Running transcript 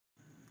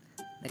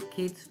The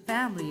Kids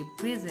Family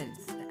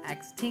presents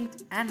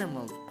Extinct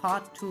Animals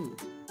Part 2.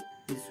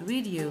 This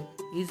video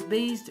is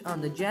based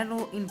on the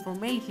general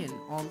information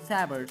on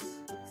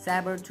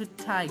Saber-Tooth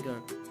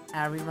Tiger.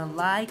 Everyone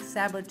likes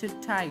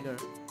Saber-Tooth Tiger.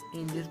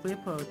 In this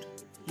report,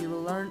 you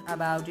will learn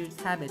about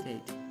its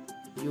habitat.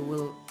 You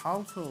will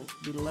also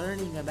be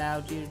learning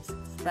about its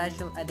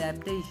special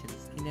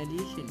adaptations. In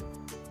addition,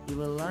 you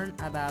will learn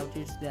about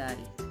its diet.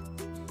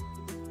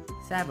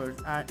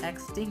 Sabers are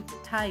extinct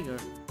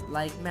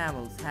tiger-like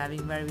mammals having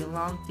very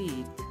long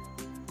teeth.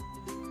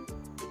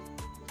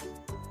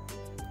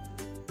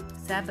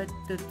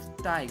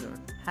 Saber-Tooth Tiger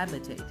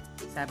habitat.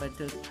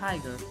 Saber-Tooth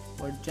Tiger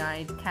were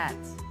giant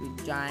cats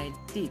with giant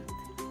teeth.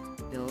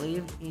 They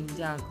lived in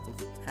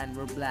jungles and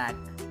were black.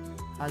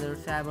 Other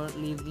saber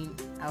lived in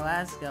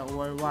Alaska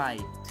were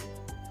white.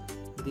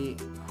 They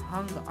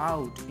hung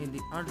out in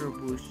the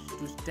underbrush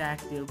to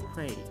stack their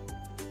prey.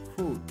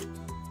 Food.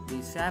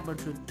 The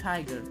saber-tooth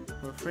tiger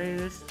were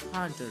fierce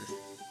hunters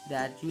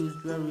that used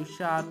very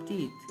sharp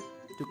teeth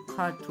to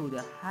cut through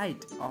the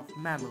hide of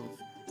mammals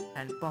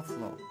and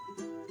buffalo.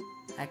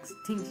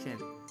 Extinction.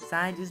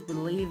 Scientists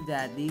believe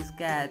that these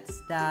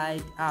cats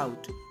died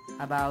out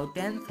about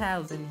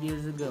 10,000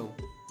 years ago,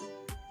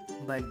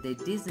 but they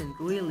didn't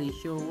really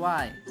sure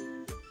why.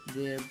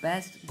 Their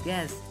best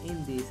guess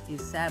in this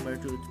is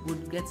saber-tooth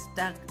would get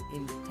stuck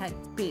in tight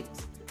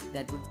pits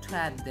that would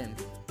trap them.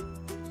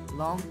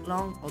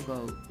 Long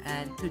ago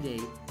and today,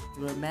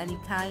 there are many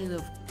kinds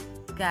of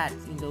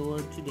cats in the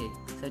world today,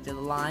 such as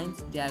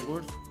lions,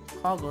 jaguars,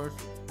 cougars,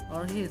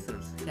 or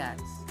hussars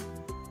cats.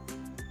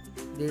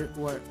 There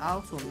were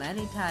also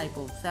many types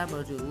of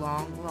saber-tooth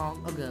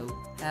long ago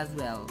as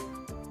well.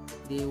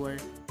 They were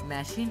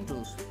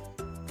machine-tooth,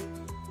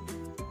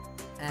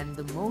 and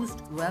the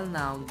most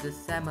well-known is the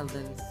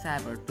Samoan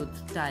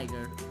saber-tooth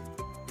tiger.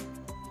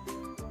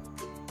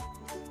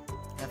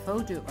 A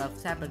photo of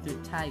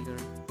saber-tooth tiger.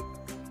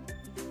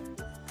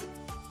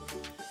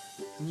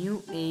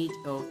 New age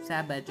of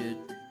saber-tooth.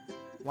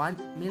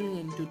 1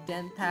 million to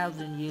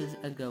 10,000 years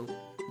ago,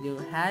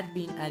 there had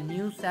been a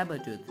new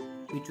saber-tooth,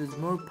 which was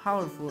more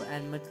powerful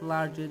and much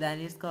larger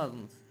than its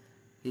cousins.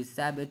 This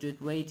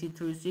saber-tooth weighed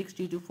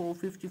 360 to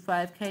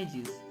 455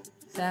 kg,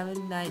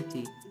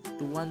 790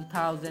 to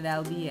 1000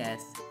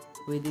 lbs.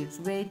 With its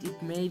weight,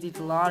 it made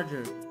it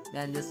larger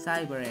than the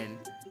Siberian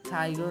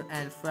tiger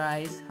and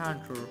fierce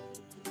hunter.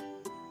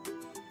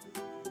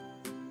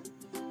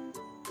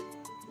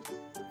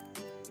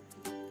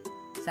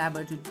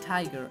 Saber-tooth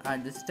tiger are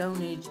the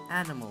Stone Age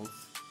animals.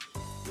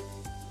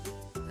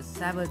 The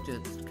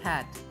saber-toothed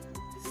cat,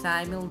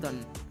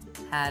 Simildon,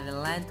 had a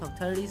length of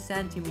 30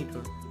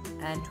 cm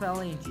and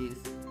 12 inches.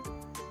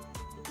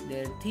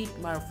 Their teeth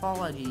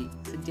morphology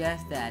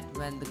suggests that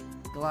when the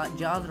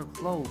jaws are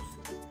closed,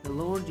 the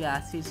lower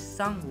jaw sits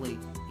snugly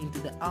into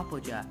the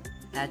upper jaw.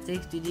 At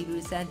 60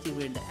 degrees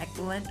centigrade, the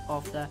equivalent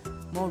of the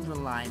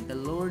modern line, the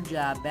lower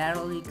jaw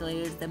barely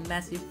clears the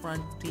massive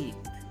front teeth.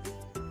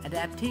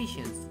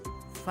 Adaptations.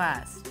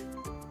 Fast.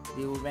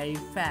 They were very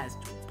fast,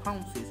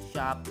 pounces,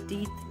 sharp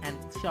teeth, and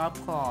sharp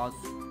claws.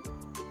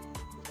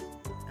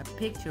 A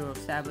picture of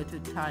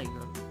saber-tooth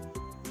tiger.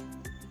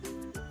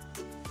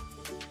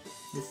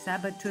 The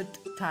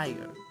saber-tooth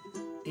tiger.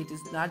 It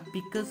is not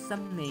because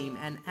some name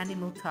an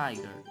animal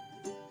tiger.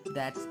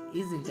 That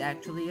isn't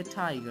actually a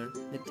tiger.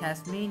 The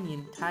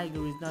Tasmanian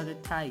tiger is not a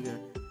tiger,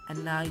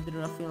 and neither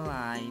a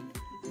feline.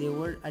 They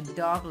were a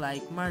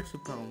dog-like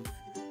marsupials.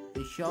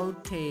 The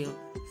short tail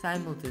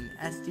Simildon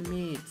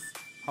estimates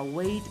a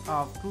weight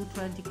of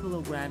 220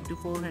 kg to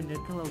 400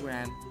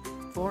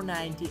 kg,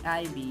 490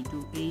 IB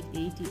to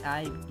 880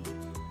 IB.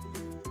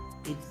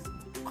 It's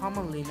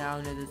commonly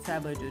known as the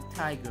saber-tooth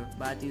tiger,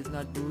 but is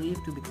not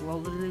believed to be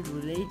closely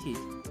related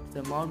to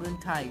the modern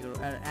tiger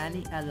or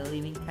any other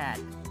living cat.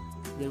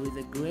 There is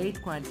a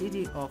great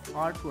quantity of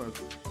artwork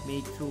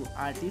made through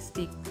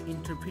artistic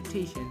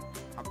interpretation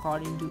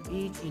according to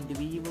each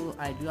individual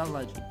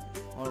ideology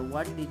or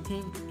what they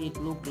think it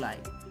looked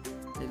like.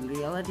 The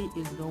reality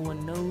is no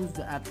one knows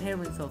the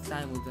appearance of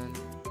Simildon.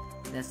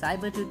 The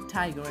saber-tooth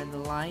tiger and the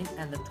lion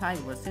and the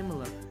tiger were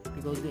similar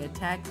because they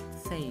attack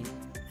the same,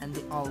 and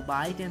they all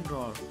bite and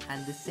roar,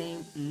 and the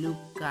same look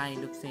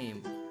kind of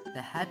same.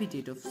 The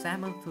habitat of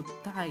saber-tooth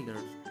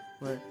tigers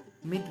were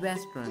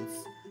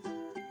midwesterns,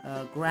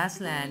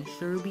 grassland,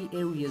 shrubby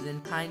areas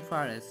and pine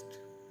forest.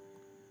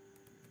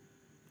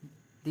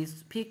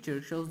 This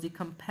picture shows the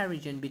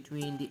comparison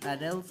between the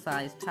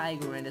adult-sized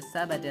tiger and the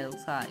sub-adult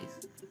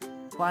size.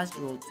 Fast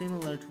growth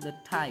similar to the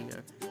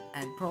tiger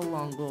and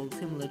prolonged growth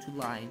similar to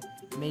lion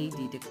made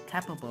it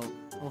capable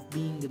of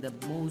being the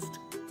most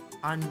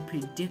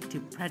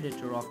unpredictable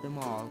predator of them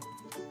all.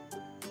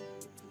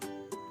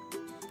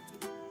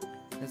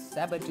 The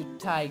saber-tooth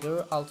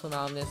tiger, also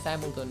known as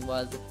Simildon,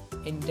 was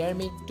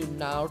endemic to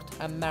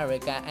North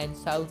America and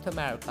South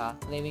America,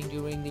 living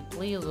during the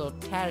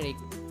Pleistocene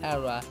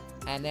era,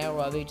 an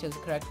era which is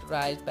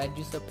characterized by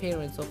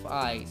disappearance of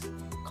ice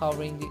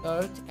covering the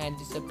earth and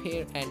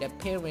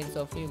appearance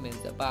of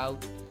humans about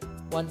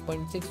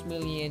 1.6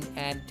 million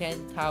and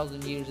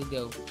 10,000 years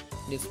ago.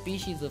 The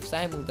species of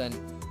Simultan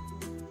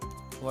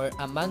were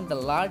among the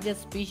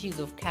largest species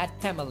of cat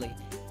family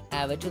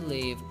ever to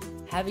live.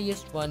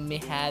 Heaviest one may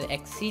have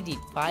exceeded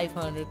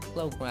 500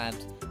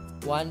 kilograms,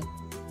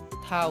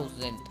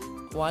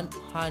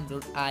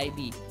 1,100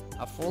 IB.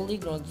 A fully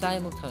grown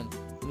Simultan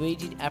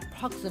weighed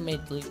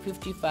approximately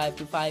 55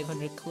 to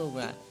 500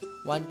 kilograms,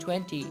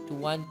 120 to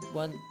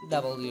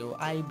 1100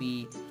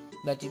 IB,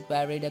 but it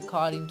varied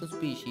according to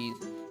species.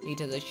 It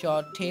has a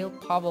short tail,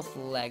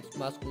 powerful legs,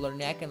 muscular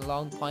neck, and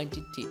long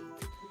pointed teeth.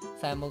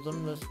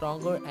 Simultan were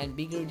stronger and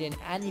bigger than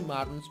any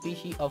modern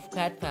species of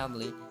cat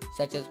family,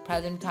 such as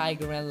present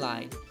tiger and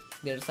lion.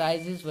 Their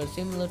sizes were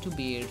similar to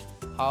bears,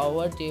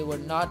 however they were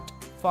not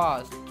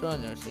fast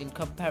runners in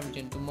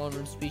comparison to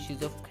modern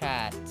species of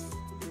cats.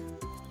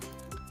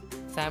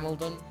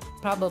 Simultan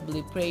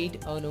probably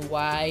preyed on a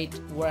wide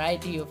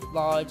variety of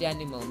large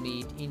animal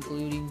meat,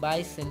 including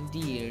bison,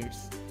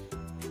 deers,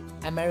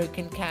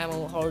 American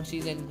camel,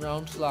 horses, and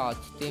ground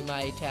sloths. They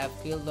might have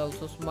killed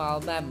also small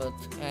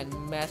mammoths and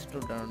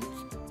mastodons,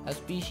 a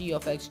species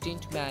of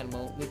extinct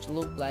mammal which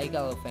looked like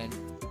elephant.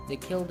 They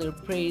killed their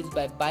prey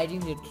by biting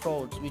their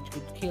throats, which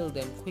could kill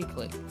them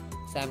quickly.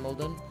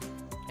 Simultan,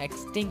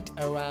 extinct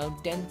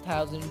around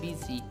 10,000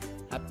 BC,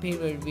 a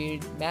period where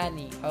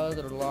many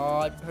other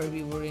large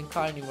herbivore and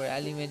carnivore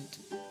elements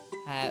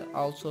have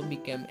also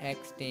become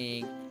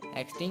extinct.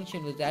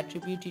 Extinction was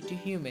attributed to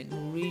humans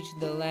who reached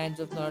the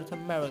lands of North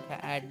America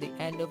at the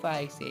end of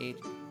Ice Age.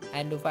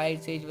 End of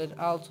Ice Age was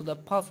also the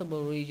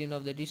possible region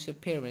of the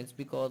disappearance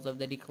because of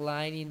the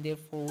decline in their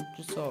food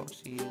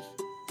resources.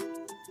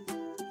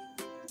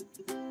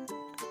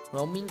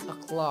 Roaming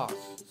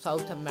across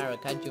South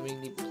America during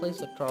the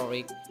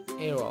Pleistocene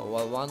era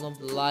was one of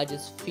the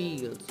largest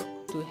fields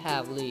to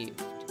have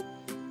lived.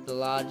 The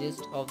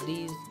largest of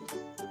these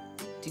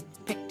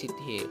depicted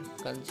here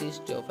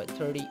consists of a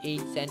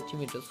 38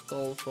 cm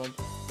skull from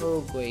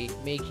Uruguay,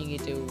 making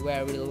it a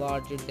very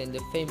larger than the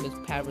famous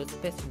Paris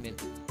specimen.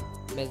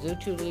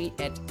 Majestic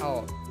et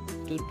al.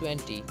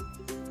 220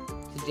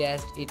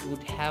 suggests it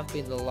would have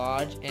been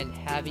large and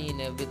heavy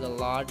enough with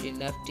large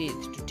enough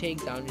teeth to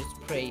take down its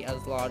prey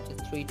as large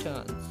as 3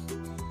 tons.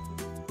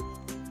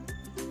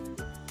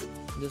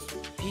 The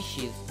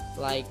species,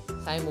 like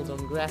Simultan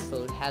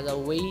gracile, has a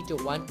weight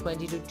of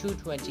 120 to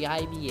 220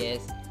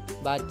 IBS,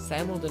 but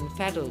Simultan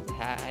fatal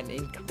had an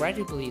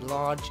incredibly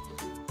large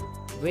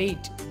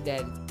weight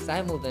than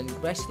Simultan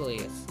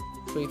gracilis,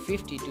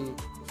 350 to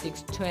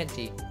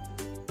 620,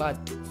 but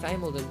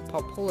Simultan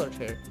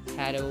populator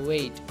had a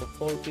weight of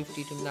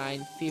 450 to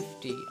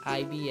 950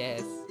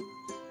 IBS.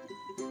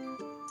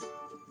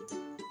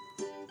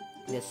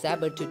 The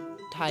Saber-Tooth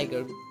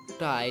Tiger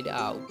died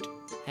out,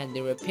 and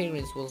their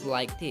appearance was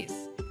like this,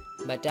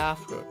 but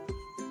after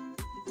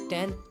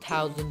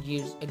 10,000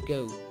 years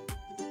ago,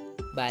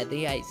 by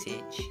the Ice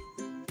Age.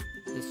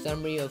 The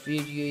summary of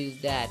video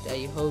is that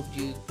I hope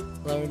you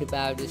learned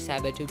about the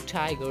Saber-Tooth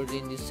tigers.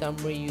 In this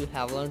summary, you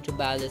have learned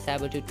about the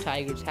Saber-Tooth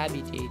tiger's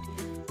habitat.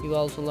 You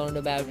also learned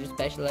about its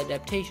special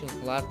adaptations.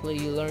 Lastly,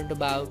 you learned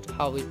about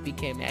how it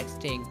became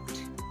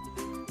extinct.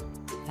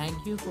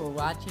 Thank you for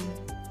watching.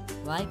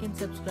 Like and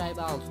subscribe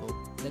also.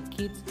 The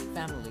Kids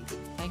Family.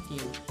 Thank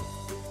you.